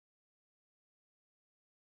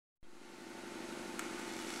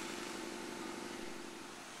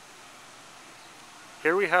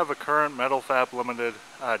Here we have a current Metalfab Limited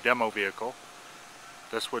demo vehicle.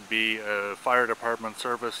 This would be a fire department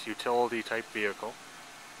service utility type vehicle.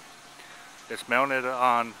 It's mounted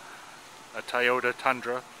on a Toyota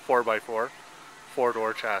Tundra 4x4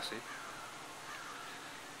 four-door chassis.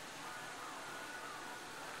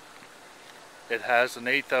 It has an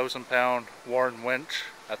 8,000-pound Warren winch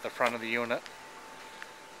at the front of the unit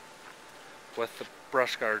with the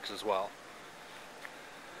brush guards as well.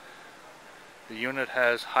 The unit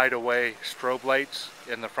has hideaway strobe lights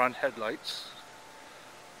in the front headlights.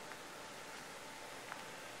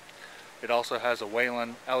 It also has a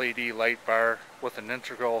Wayland LED light bar with an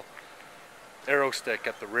integral arrow stick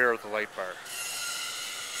at the rear of the light bar.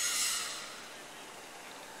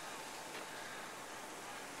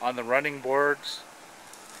 On the running boards,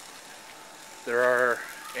 there are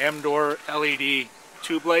Amdor LED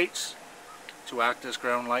tube lights to act as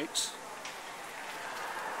ground lights.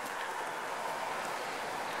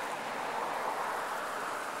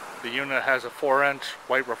 The unit has a 4-inch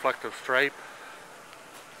white reflective stripe.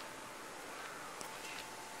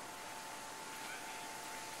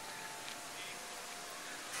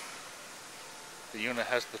 The unit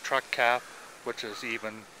has the truck cap, which is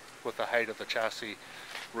even with the height of the chassis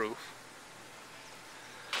roof.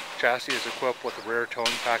 Chassis is equipped with a rear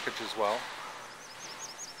towing package as well.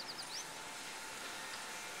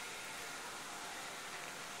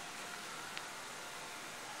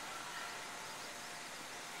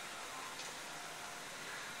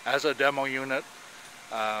 As a demo unit,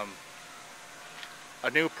 a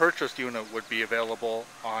new purchased unit would be available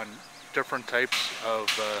on different types of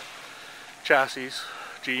chassis,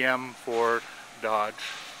 GM, Ford, Dodge,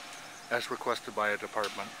 as requested by a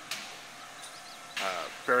department.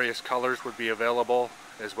 Various colors would be available,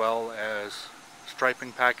 as well as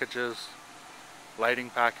striping packages, lighting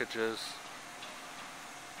packages,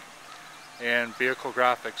 and vehicle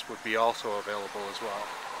graphics would be also available as well.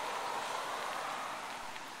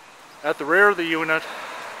 At the rear of the unit,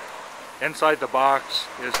 inside the box,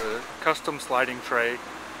 is a custom sliding tray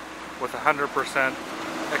with 100%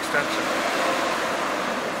 extension.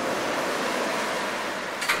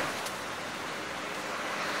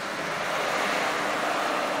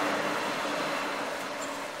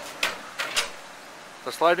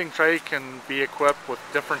 The sliding tray can be equipped with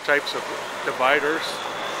different types of dividers.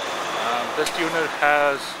 This unit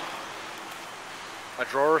has a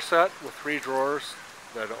drawer set with 3 drawers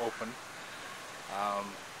that open.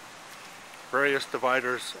 Various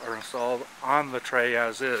dividers are installed on the tray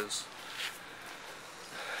as is.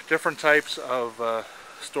 Different types of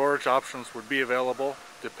storage options would be available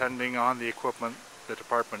depending on the equipment the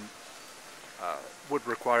department would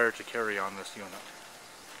require to carry on this unit.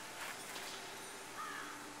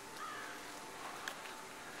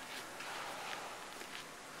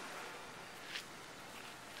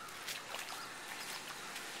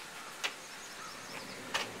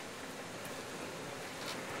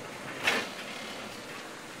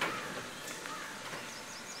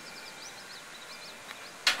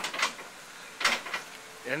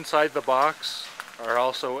 Inside the box are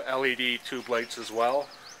also LED tube lights as well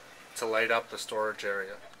to light up the storage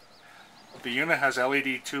area. The unit has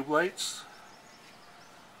LED tube lights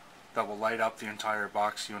that will light up the entire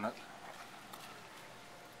box unit.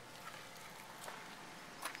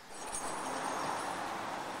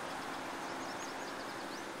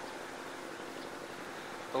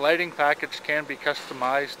 The lighting package can be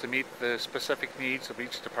customized to meet the specific needs of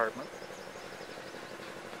each department.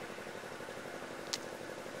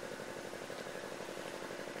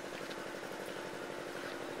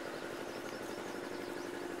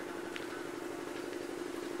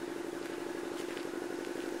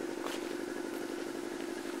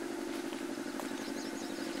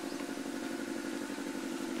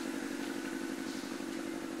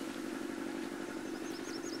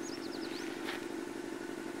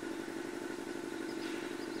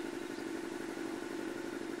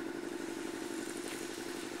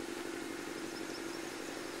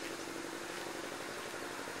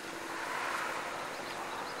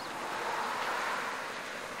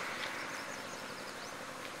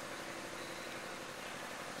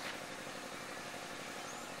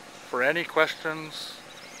 For any questions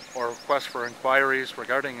or requests for inquiries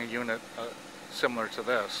regarding a unit similar to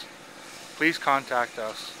this, please contact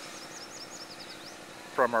us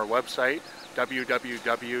from our website,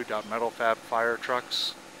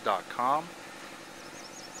 www.metalfabfiretrucks.com,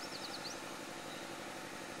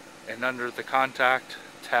 and under the Contact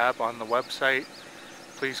tab on the website,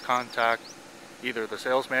 please contact either the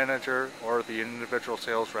sales manager or the individual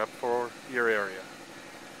sales rep for your area.